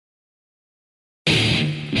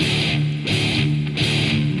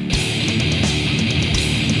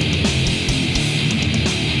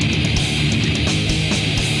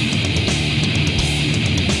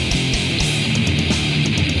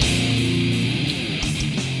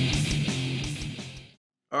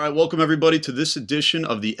All right, welcome everybody to this edition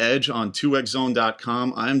of The Edge on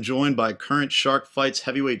 2xzone.com. I am joined by current SharkFights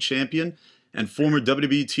heavyweight champion and former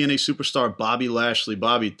WWE TNA superstar Bobby Lashley.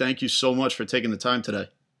 Bobby, thank you so much for taking the time today.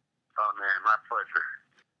 Oh man, my pleasure.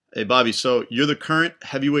 Hey Bobby, so you're the current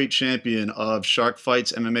heavyweight champion of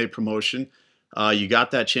SharkFights MMA promotion. You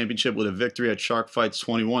got that championship with a victory at SharkFights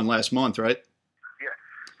 21 last month, right? Yeah.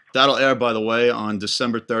 That'll air, by the way, on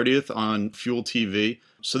December 30th on Fuel TV.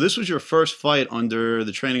 So this was your first fight under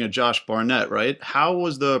the training of Josh Barnett, right? How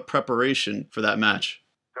was the preparation for that match?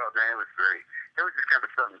 Oh man, it was great. It was just kind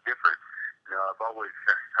of something different. I've always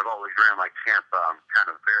ran my camp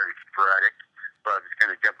kind of very sporadic, but I was just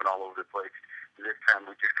kind of jumping all over the place. This time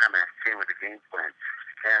we just kind of came with a game plan,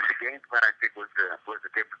 and the game plan I think was the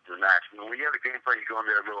difference in the match. When you have a game plan, you go in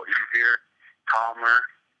there a little easier, calmer,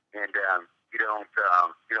 and you don't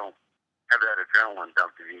have that adrenaline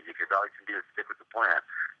dumping you because all you can do is stick with the plan.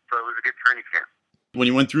 So it was a good training camp. When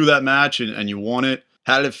you went through that match and you won it,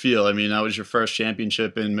 how did it feel? I mean, that was your first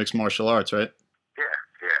championship in mixed martial arts, right? Yeah,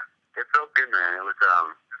 yeah. It felt good, man. It was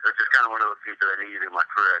just kind of one of those things that I needed in my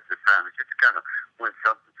career at this time. It just kind of went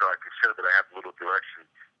something so I could show that I have a little direction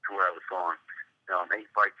to where I was going. I'm 8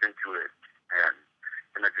 fights into it, and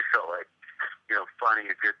I just felt like, finding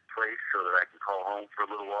a good place so that I can call home for a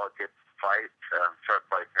little while, get fights.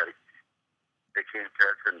 SharkFights they came to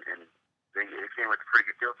us and they came with a pretty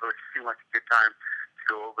good deal, so it just seemed like a good time to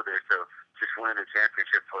go over there. So just winning the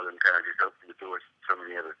championship for them kind of just opened the doors to so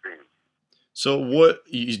many other things. So what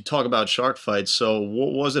you talk about SharkFights. So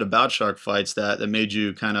what was it about SharkFights that made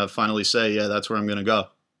you kind of finally say, yeah, that's where I'm going to go?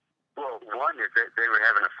 Well, one is that they were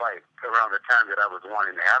having a fight around the time that I was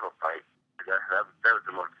wanting to have a fight. That was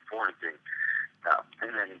the most important thing.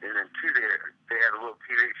 And then two, they had a little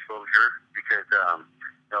TV exposure because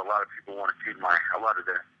a lot of people want to see a lot of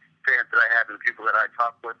the fans that I have and the people that I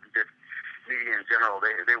talk with and just media in general,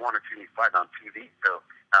 they want to see me fight on TV. So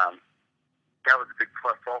that was a big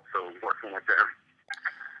plus also working with them.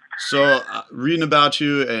 So reading about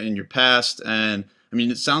you and your past, and I mean,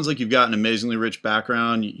 it sounds like you've got an amazingly rich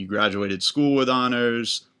background. You graduated school with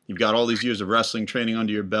honors. You've got all these years of wrestling training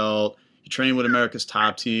under your belt. You trained with America's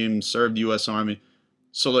top team, served the U.S. Army.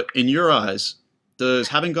 So, like, in your eyes,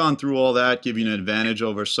 does having gone through all that give you an advantage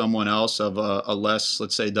over someone else of a less,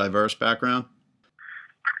 let's say, diverse background?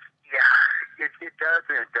 Yeah, it does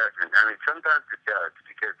and it doesn't. I mean, sometimes it does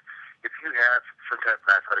because if you have some type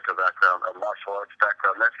of athletic background, a martial arts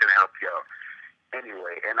background, that's going to help you out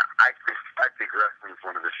anyway. And I think wrestling is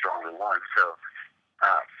one of the stronger ones. So,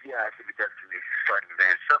 yeah, I think it does give me a slight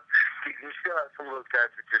advantage. So you still have some of those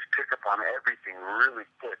guys that just pick up on everything really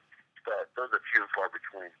quick. But those are few and far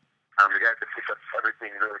between. The guys that pick up everything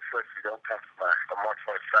really quick, you don't come from a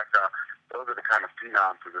martial arts background. Those are the kind of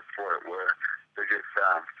phenoms of the sport where they're just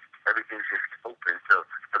everything's just open, so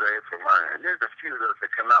they're able to learn. And there's a few of those that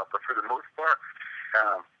come out, but for the most part,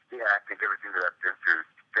 yeah, I think everything that I've been through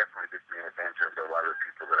definitely gives me an advantage over a lot of the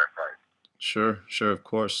people that I fight. Sure, sure, of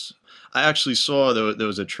course. I actually saw there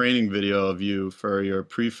was a training video of you for your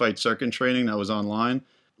pre-fight circuit training that was online.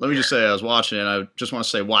 Let me just say, I was watching it, and I just want to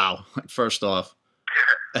say, wow, first off.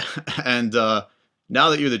 And now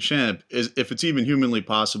that you're the champ, if it's even humanly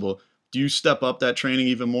possible, do you step up that training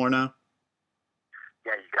even more now?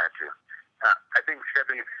 Yeah, you got to. I think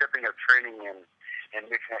stepping up training in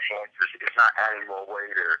mixed martial arts is not adding more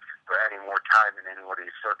weight or adding more time in any one of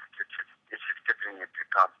these circuits. It's just dipping into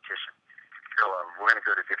competition. So we're going to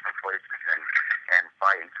go to different places and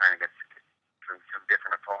fight and try to get some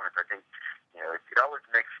different opponents. I think it always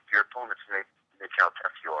makes your opponents make how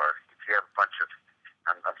tough you are. If you have a bunch of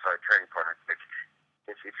training partners.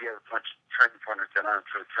 If you have a bunch of training partners that aren't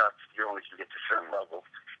so tough, you only can get to certain levels.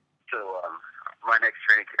 So my next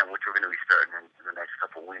training camp, which we're going to be starting in the next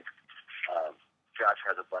couple of weeks, Josh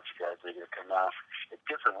has a bunch of guys that are going to come out at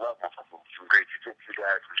different levels. Some great jiu-jitsu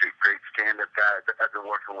guys, some great stand-up guys. I've been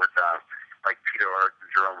working with like Peter Art and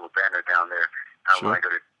Jerome Banner down there. Sure. When I go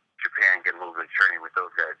to Japan, get a little bit of training with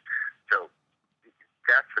those guys. So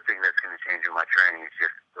that's the thing that's going to change in my training is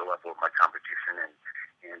just the level of my competition and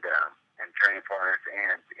training partners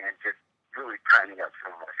and just really tightening up some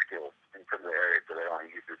of my skills in some of the areas that I don't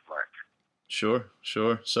use as much. Sure,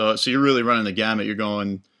 sure. So you're really running the gamut. You're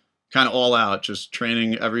going kind of all out, just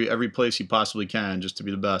training every place you possibly can just to be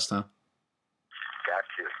the best, huh? Got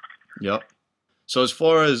to. Yep. So as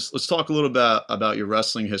far as, let's talk a little bit about your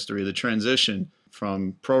wrestling history, the transition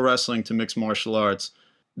from pro wrestling to mixed martial arts.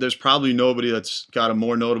 There's probably nobody that's got a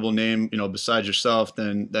more notable name, besides yourself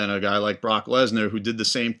than a guy like Brock Lesnar, who did the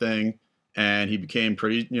same thing, and he became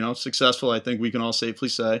pretty, successful. I think we can all safely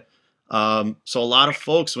say. So a lot of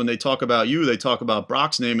folks, when they talk about you, they talk about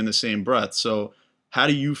Brock's name in the same breath. So How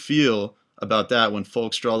do you feel about that when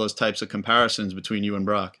folks draw those types of comparisons between you and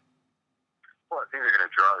Brock? Well, I think they're going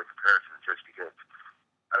to draw the comparison just because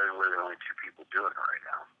we're the only two people doing it right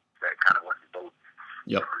now. That kind of wasn't both.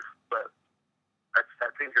 Yep. But I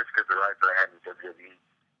think just because the rights that I had in WWE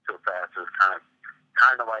so fast, it was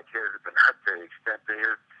kind of like his, but not to the extent that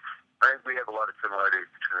his. I think we have a lot of similarities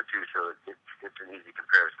between the two, so it's an easy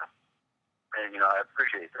comparison. And, I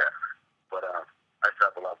appreciate that. But I still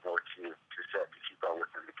have a lot more to set to keep on with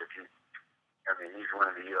him because he's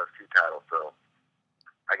winning the UFC title, so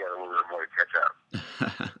I got a little bit more to catch up.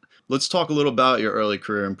 Let's talk a little about your early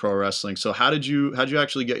career in pro wrestling. So how'd you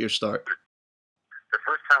actually get your start? The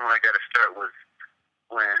first time when I got to start was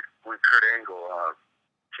when Kurt Angle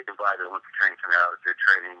invited me to train me out. I was there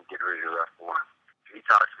training, getting ready to wrestle. He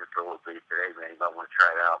talked to me for a little bit. He said, "Hey man, you might want to try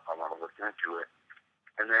it out. I want to look into it."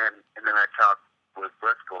 And then I talked with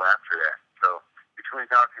Briscoe after that. So between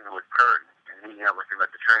talking with Kurt and meeting up with him at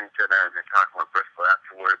the training center and then talking with Briscoe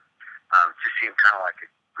afterward, just seemed kind of like a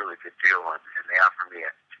really good deal. And they offered me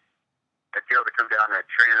a deal to come down and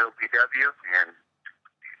train at OPW, and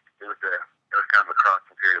it was kind of a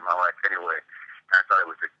crossing period of my life anyway. And I thought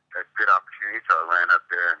it was a good opportunity, so I ran up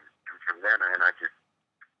there, and from then on, I just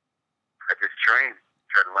trained,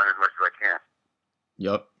 try to learn as much as I can.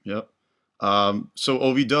 Yep. So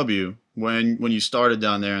OVW, when you started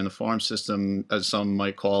down there in the farm system, as some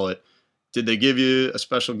might call it, did they give you a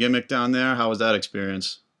special gimmick down there? How was that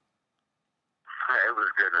experience? It was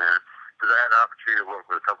good, man. Because I had an opportunity to work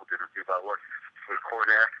with a couple different people. I worked with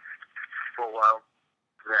Cornette for a while.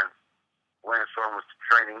 Then Lance Storm was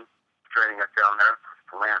training us down there.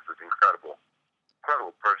 Lance was incredible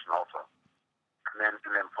person also. And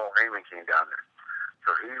then Paul Heyman came down there.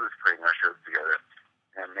 So he was putting our shows together.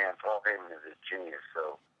 And man, Paul Heyman is a genius.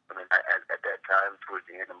 So, at that time, towards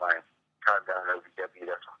the end of my time down at OVW,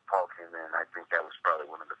 that's when Paul came in. I think that was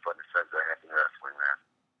probably one of the funnest times I had in wrestling, man.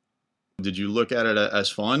 Did you look at it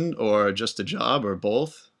as fun or just a job or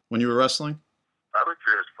both when you were wrestling? I looked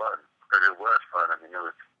at it as fun because it was fun. It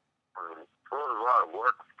was a lot of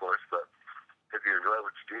work, of course, but if you enjoy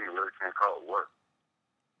what you do, you really can't call it work.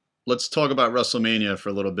 Let's talk about WrestleMania for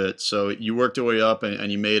a little bit. So you worked your way up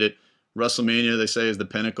and you made it. WrestleMania, they say, is the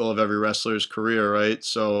pinnacle of every wrestler's career, right?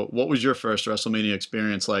 So what was your first WrestleMania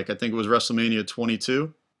experience like? I think it was WrestleMania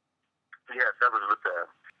 22? Yes, that was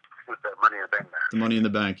with the Money in the Bank match. The Money in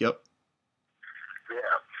the Bank, yep.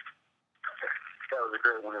 Yeah. That was a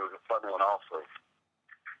great one. It was a fun one also.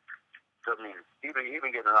 So,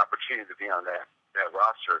 even getting an opportunity to be on that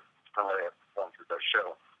roster, somebody that performed through that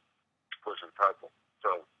show, was incredible.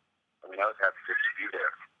 So, I was happy to be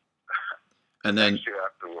there. And then next year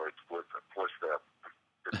afterwards was, of course, the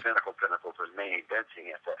pinnacle was main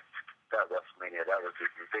eventing at that WrestleMania. That was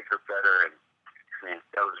even bigger, better, and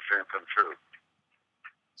that was a dream come true.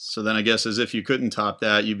 So then I guess as if you couldn't top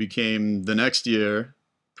that, you became the next year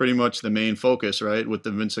pretty much the main focus, right, with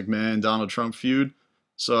the Vince McMahon, Donald Trump feud.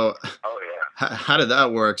 So oh yeah, how did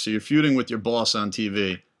that work? So you're feuding with your boss on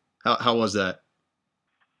TV. How was that?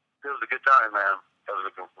 It was a good time, man. It was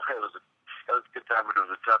a good time, but it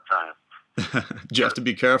was a tough time. Did you have to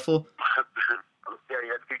be careful? Yeah,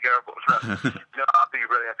 you have to be careful. I think you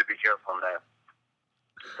really have to be careful on that.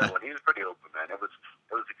 He was pretty open, man. It was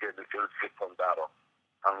a good fun battle.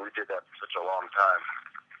 We did that for such a long time.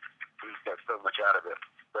 We got so much out of it.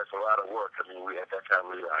 That's a lot of work. At that time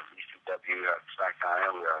we were on ECW, on SmackDown,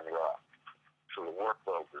 and we were on Raw. So the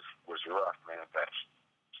workload was rough, man.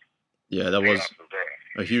 Yeah, that was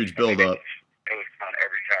a huge build-up. It was on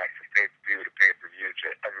every time, from pay-per-view to pay-per-view to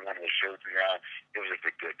every one of the shows we were on. It was just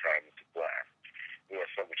a good time. It's a blast. We had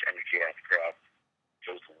so much energy out of the crowd.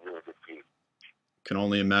 It was a really good team. Can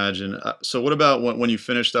only imagine. So what about when you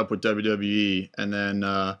finished up with WWE and then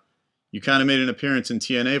you kind of made an appearance in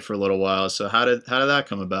TNA for a little while? So how did that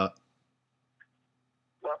come about?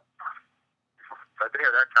 Well, I think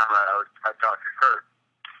at that time I talked to Kurt.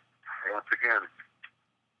 And once again,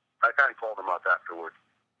 I kind of called him up afterwards.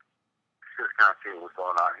 Just kind of see what was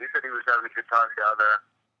going on. He said he was having a good time down there,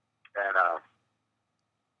 and I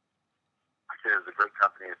said it was a great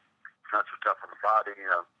company. It's not so tough on the body, He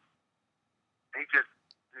said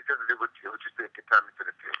it would just be a good time. He said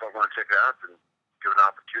if I want to check it out and give an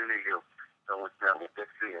opportunity, he'll with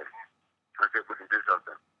Dixie, and I said we can do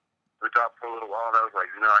something. We talked for a little while, and I was like,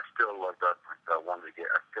 I still love wrestling. So I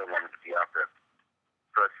still wanted to be out there.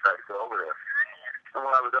 So I decided to go over there. And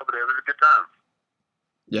when I was over there, it was a good time.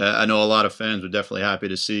 Yeah, I know a lot of fans were definitely happy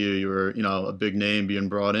to see you. You were, a big name being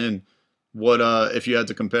brought in. What if you had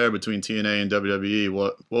to compare between TNA and WWE?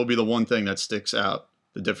 What would be the one thing that sticks out?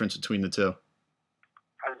 The difference between the two?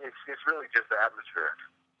 It's really just the atmosphere.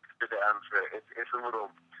 just the atmosphere. It's a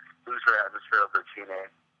little looser atmosphere of the TNA,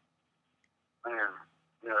 and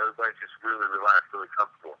everybody's just really relaxed, really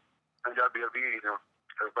comfortable. And WWE,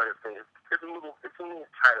 everybody says it's a little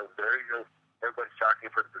tight over there. Everybody's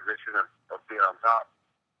jockeying for the position of being on top,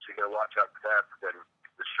 so you got to watch out for that. But then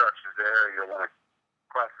the structure's there. You don't want to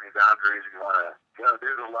cross any boundaries. You want to,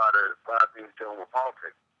 there's a lot of things dealing with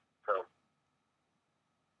politics. So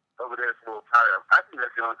over there, it's a little tighter. I think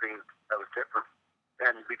that's the only thing that was different.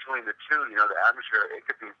 And between the two, the atmosphere, it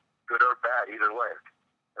could be good or bad either way.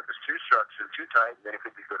 If it's too structured, too tight, then it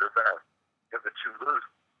could be good or bad. If it's too loose,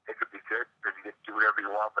 it could be good because you get to do whatever you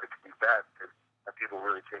want, but it could be bad because people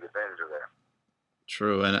really take advantage of that.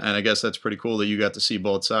 True, and I guess that's pretty cool that you got to see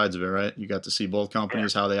both sides of it, right? You got to see both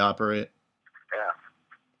companies, how they operate. Yeah.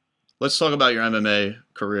 Let's talk about your MMA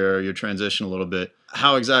career, your transition a little bit.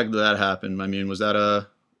 How exactly did that happen? I mean, that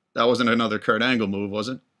wasn't another Kurt Angle move, was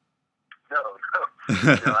it? No.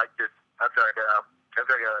 I just after I got out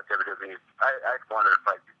of WWE, I'd wanted to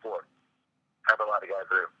fight before. I have a lot of guys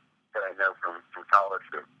that I know from college,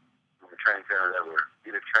 from the training center, that were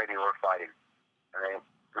either training or fighting, and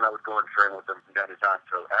I would go and train with them from time to time.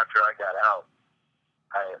 So after I got out,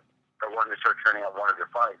 I wanted to start training. I wanted to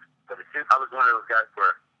fight, but I was one of those guys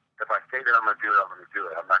where if I say that I'm going to do it, I'm going to do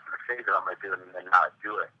it. I'm not going to say that I'm going to do it and then not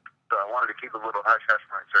do it. So I wanted to keep a little hush hush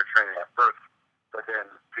when I started training at first. But then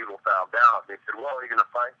people found out. They said, "Well, are you going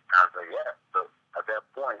to fight?" And I was like, "Yeah." So at that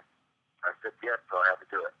point, I said yes. So I had to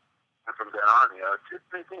do it. And from then on, it's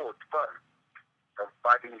pretty cool. It's fun. So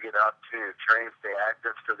fighting, you get out to train, stay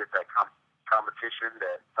active, still get that competition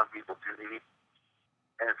that some people do need,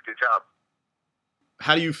 and it's a good job.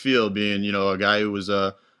 How do you feel being, a guy who was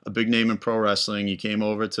a big name in pro wrestling? You came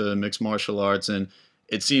over to mixed martial arts, and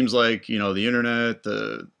it seems like, the internet,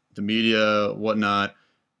 the media, whatnot,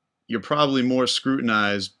 you're probably more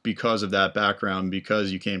scrutinized because of that background,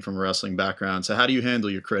 because you came from a wrestling background. So how do you handle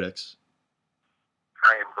your critics?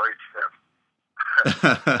 I embrace them.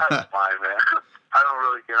 That's fine, man. I don't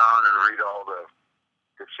really get on and read all the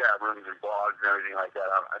chat rooms and blogs and everything like that.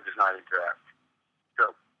 I'm just not into that.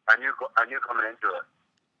 So I knew coming into it,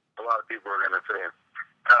 a lot of people were going to say,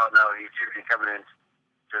 "Oh no, he's choosing coming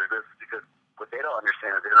into this," because what they don't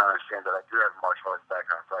understand is they don't understand that I do have a martial arts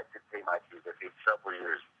background, so I did pay my dues. I paid several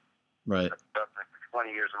years. Right. That's like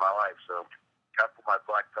 20 years of my life. So I put my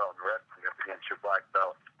black belt in wrestling up against your black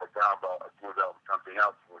belt or brown belt or blue belt or something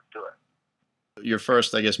else, and let's do it. Your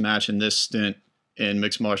first, I guess, match in this stint in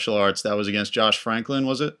mixed martial arts, that was against Josh Franklin,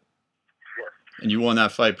 was it? Yes. And you won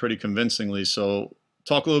that fight pretty convincingly. So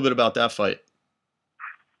talk a little bit about that fight.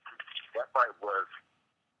 That fight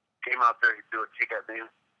came out there, he threw a kick at me,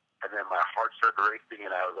 and then my heart started racing,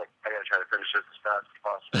 and I was like, I got to try to finish this as fast as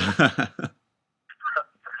possible.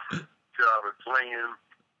 So I was swinging,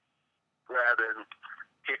 grabbing,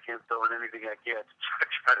 kicking, throwing anything I can to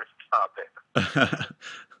try to stop it.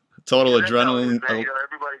 Total adrenaline.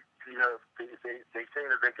 Everybody, they say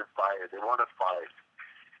that they can fight. They want to fight.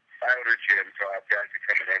 I had a gym, so I have guys that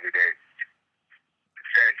come in every day.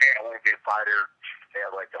 Say, "Hey, I want to be a fighter." They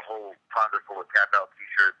have like the whole closet full of tap out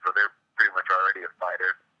t-shirts, so they're pretty much already a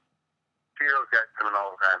fighter. See those guys coming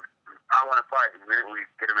all the time. I want to fight, and we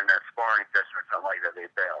get them in that sparring session or something like that. They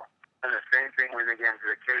bail. And the same thing when they get into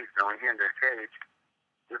the cage. And when you get into the cage,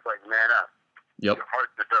 just like man up. Yep. Your heart's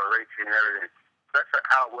just start racing and everything. That's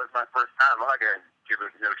how it was my first time. I got give it,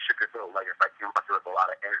 shook it though. Like if I came up with a lot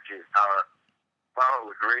of energy and power. While I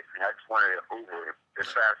was racing, I just wanted it over as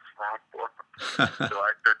fast as possible. So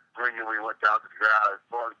I started swinging. We went down to the ground. I was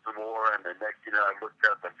throwing some more, and the next thing I looked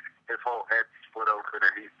up, and his whole head split open,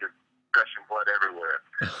 and he's just gushing blood everywhere.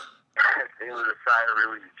 It was a sigh of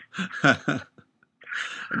relief.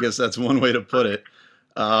 I guess that's one way to put it.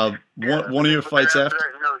 One of your fights after.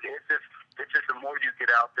 It's just the more you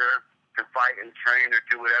get out there and fight and train or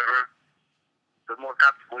do whatever, the more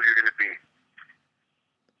comfortable you're going to be.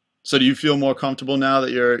 So do you feel more comfortable now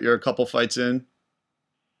that you're a couple fights in?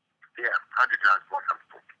 Yeah, 100 times more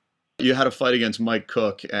comfortable. You had a fight against Mike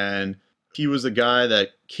Cook, and he was the guy that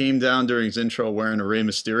came down during his intro wearing a Rey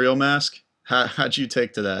Mysterio mask. How'd you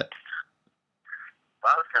take to that?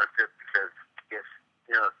 Well, I was kind of pissed because if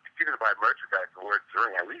you're going to buy merchandise for worth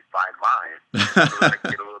three, at least buy mine. So I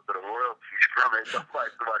can get a little bit of royalties from it. Don't buy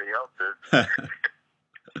somebody else's.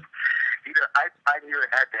 I knew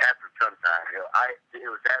it had to happen sometime. It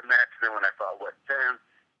was that match, and then when I fought West End,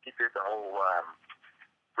 he did the whole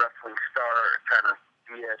wrestling star kind of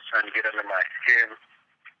BS trying to get under my skin.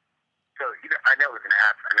 So I know it's going to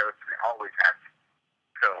happen. I know it's going to always happen.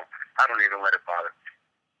 So I don't even let it bother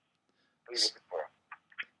me.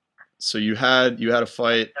 So you had a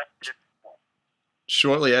fight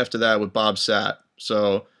shortly after that with Bob Sapp.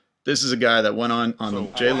 So This is a guy that went on the So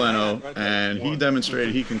Jay one Leno, hand right there. and he One,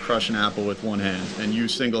 demonstrated two. he can crush an apple with one hand, and you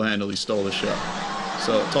single-handedly stole the show.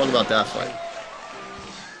 So talk about that fight.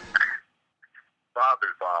 Bob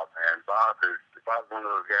is Bob, man. Bob's one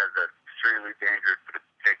of those guys that's extremely dangerous to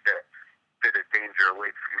take that bit of danger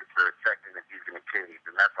away from you for a second if he's in a cage,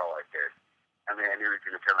 and that's all I did. I mean, I knew he was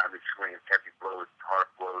going to come at me swinging heavy blows, hard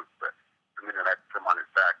blows, but the minute I put him on his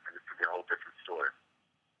back, then it's going to be a whole different story.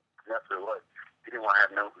 And that's what it was. He didn't want to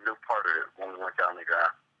have no part of it when we went down the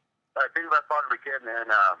ground. But I think if I fought him again, man,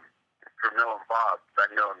 from knowing Bob, I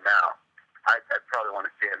know him now, I'd probably want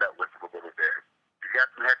to stand up with him a little bit. He's got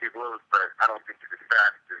some heavy blows, but I don't think he's as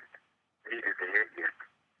fast as needed to hit you.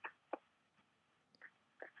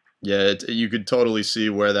 Yeah, you could totally see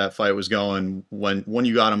where that fight was going when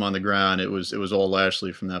you got him on the ground. It was all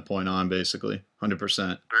Lashley from that point on, basically,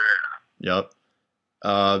 100%. Yep.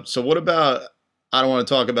 So what about? I don't want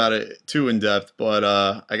to talk about it too in depth, but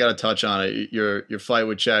I got to touch on it. Your fight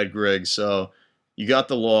with Chad Griggs. So you got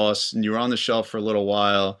the loss, and you were on the shelf for a little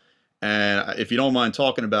while. And if you don't mind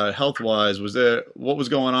talking about it, health wise, what was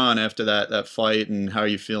going on after that fight, and how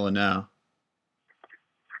are you feeling now?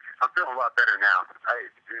 I'm feeling a lot better now.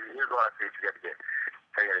 Here's a lot of things I had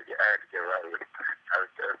to get right with it. I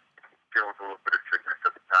was dealing with a little bit of sickness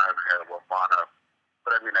at the time. I had a little mono.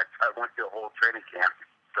 But I mean, I went through a whole training camp,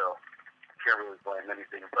 so I can't really blame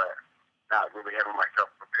anything but not really having myself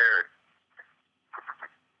prepared.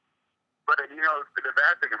 But, the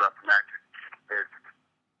bad thing about the match is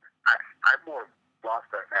I more lost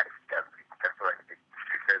that match than that's what I think.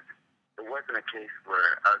 Because it wasn't a case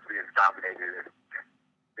where I was being dominated and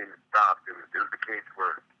being stopped. It was a case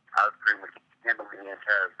where I was pretty much handling the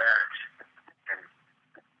entire match and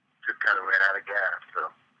just kind of ran out of gas. So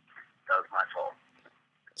that was my fault.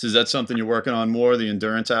 So is that something you're working on more, the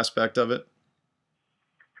endurance aspect of it?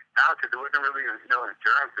 No, because it wasn't really, endurance.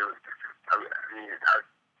 It was just,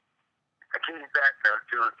 I came back and I was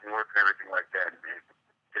doing some work and everything like that, and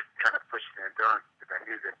just kind of pushing the endurance because I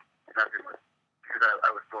knew that nothing was, because I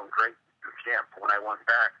was doing great through camp. But when I went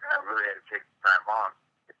back, I really had to take some time off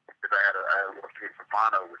because I had a little case of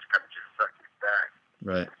mono, which kind of just sucked me back.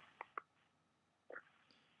 Right.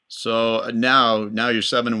 So now you're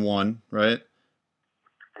 7-1, right?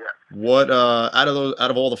 Yeah. What out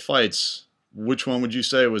of all the fights, which one would you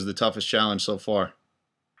say was the toughest challenge so far?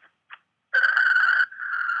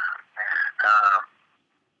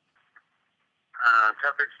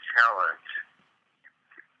 Toughest challenge.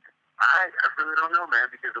 I really don't know, man,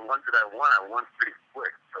 because the ones that I won pretty quick,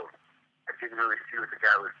 so I didn't really see what the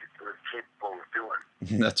guy was capable of doing.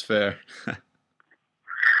 That's fair.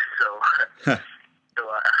 So, I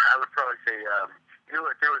would probably say, there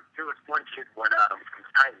was one kid when from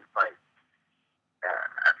Titan fight.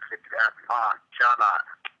 I forget the happened. John,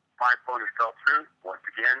 my opponent fell through once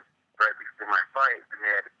again right before my fight, and they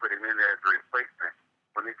had to put him in there as a replacement.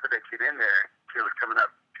 When they put that kid in there, he was coming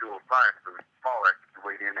up 205, so it was smaller. He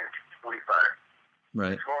weighed in at 25.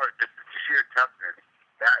 Right. As far as just the sheer toughness,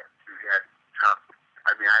 that dude had tough.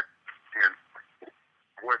 I mean, I've seen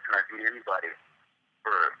worse than I've seen anybody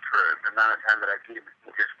for the amount of time that I gave him.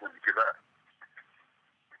 He just wouldn't give up.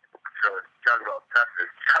 So, talk about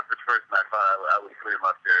toughest person I thought I would put him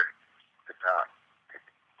up there at the top.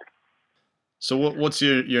 So what's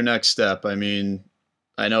your next step? I mean,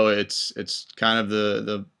 I know it's kind of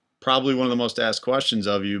the probably one of the most asked questions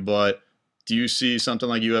of you, but do you see something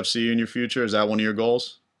like UFC in your future? Is that one of your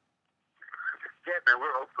goals? Yeah, man,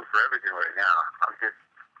 we're open for everything right now.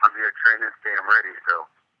 I'm here training, staying ready, so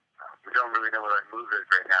we don't really know what our move is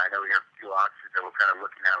right now. I know we have a few options that we're kind of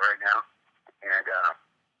looking at right now, and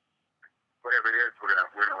whatever it is, we're gonna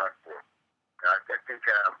run for it. I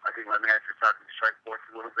think my manager's talking to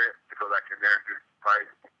SharkFights a little bit to go back in there and do some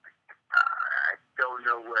fights. I don't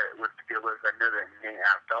know what the deal is. I know that Nate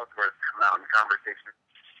Bellator has come out in conversation.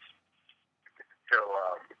 So,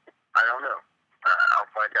 I don't know.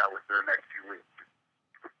 I'll find out within the next few weeks.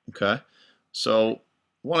 Okay. So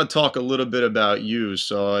I want to talk a little bit about you.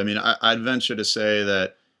 So, I mean, I'd venture to say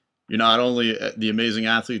that you're not only the amazing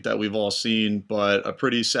athlete that we've all seen, but a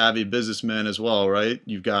pretty savvy businessman as well, right?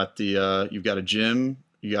 You've got a gym,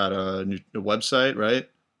 you got a website, right?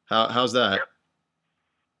 How's that? Yep.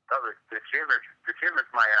 Oh, the gym is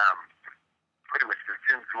my pretty much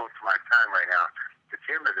consumes most of my time right now. The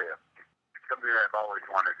gym is something that I've always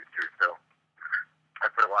wanted to do, so I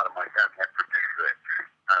put a lot of my time and effort into it.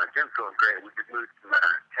 The gym's going great. We just moved from a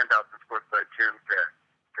 10,000 square foot gym to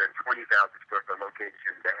 20,000 square foot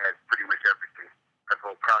location that has pretty much everything. Has a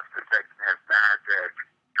whole CrossFit section, has mats, has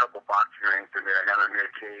a couple boxing rings in there, another near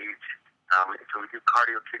cage. So we do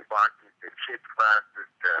cardio kickboxing, to kids classes,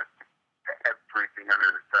 to everything under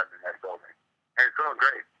the sun.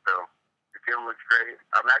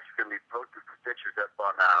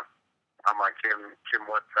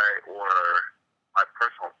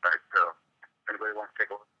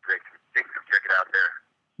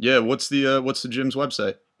 Yeah, what's the gym's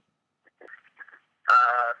website?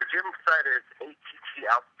 The gym site is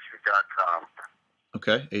attaltitude.com.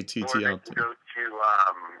 Okay, Or ATT they can Altitude. go to,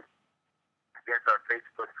 I guess our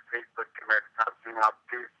Facebook commits Top Team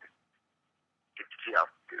Altitude, ATT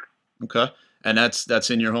Altitude. Okay, and that's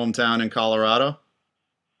in your hometown in Colorado.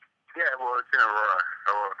 Yeah, well, it's in Aurora,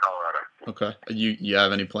 Colorado. Okay, you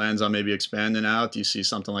have any plans on maybe expanding out? Do you see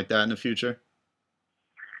something like that in the future?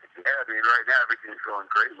 Yeah, I mean, right now everything's going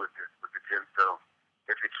great with the gym. So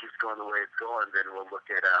if it keeps going the way it's going, then we'll look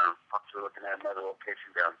at possibly looking at another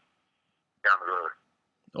location down the road.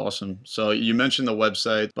 Awesome. So you mentioned the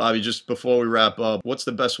website, Bobby. Just before we wrap up, what's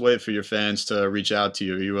the best way for your fans to reach out to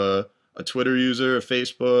you? Are you a Twitter user, a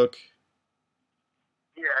Facebook?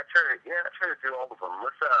 I try to do all of them.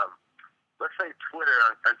 Let's say Twitter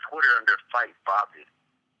on Twitter under Fight Bobby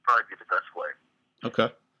probably be the best way.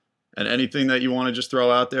 Okay. And anything that you want to just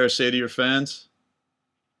throw out there, or say to your fans?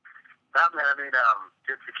 Nah, man, I mean,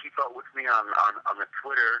 just to keep up with me on the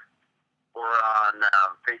Twitter or on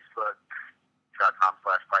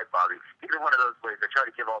Facebook.com/Fight Bobby. Either one of those ways, I try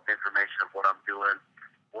to give all the information of what I'm doing,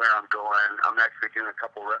 where I'm going. I'm actually doing a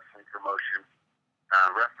couple wrestling promotions,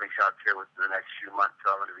 wrestling shots here within the next few months.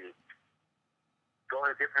 So I'm going to be going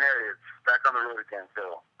to different areas, back on the road again.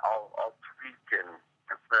 So I'll tweet and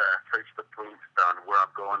Facebook links on where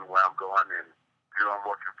I'm going, and who I'm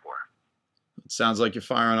working for. It sounds like you're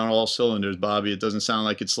firing on all cylinders, Bobby. It doesn't sound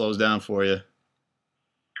like it slows down for you.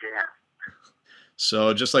 Yeah.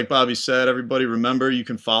 So just like Bobby said, everybody remember you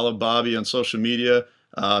can follow Bobby on social media,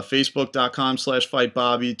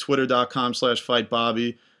 Facebook.com/FightBobby,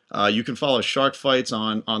 Twitter.com/FightBobby. You can follow SharkFights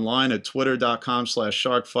online at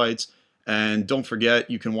Twitter.com/SharkFights. And don't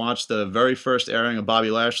forget, you can watch the very first airing of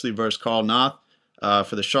Bobby Lashley versus Carl Noth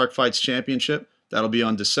for the SharkFights Championship. That'll be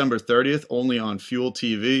on December 30th, only on Fuel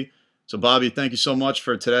TV. So, Bobby, thank you so much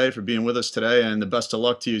for today, for being with us today, and the best of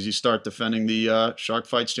luck to you as you start defending the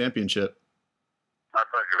SharkFights Championship. My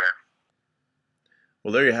pleasure, man.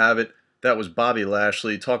 Well, there you have it. That was Bobby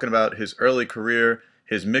Lashley talking about his early career,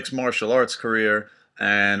 his mixed martial arts career,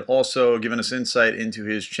 and also giving us insight into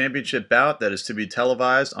his championship bout that is to be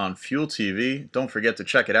televised on Fuel TV. Don't forget to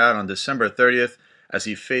check it out on December 30th as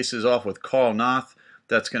he faces off with Carl Noth.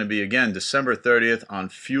 That's going to be, again, December 30th on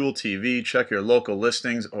Fuel TV. Check your local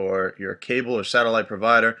listings or your cable or satellite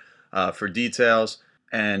provider for details.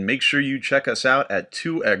 And make sure you check us out at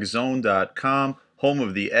 2xzone.com, home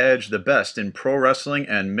of The Edge, the best in pro wrestling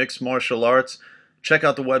and mixed martial arts. Check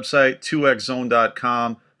out the website,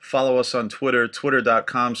 2xzone.com. Follow us on Twitter,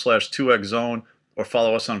 twitter.com/2xzone, or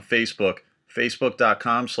follow us on Facebook,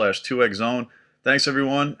 facebook.com/2xzone. Thanks,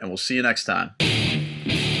 everyone, and we'll see you next time.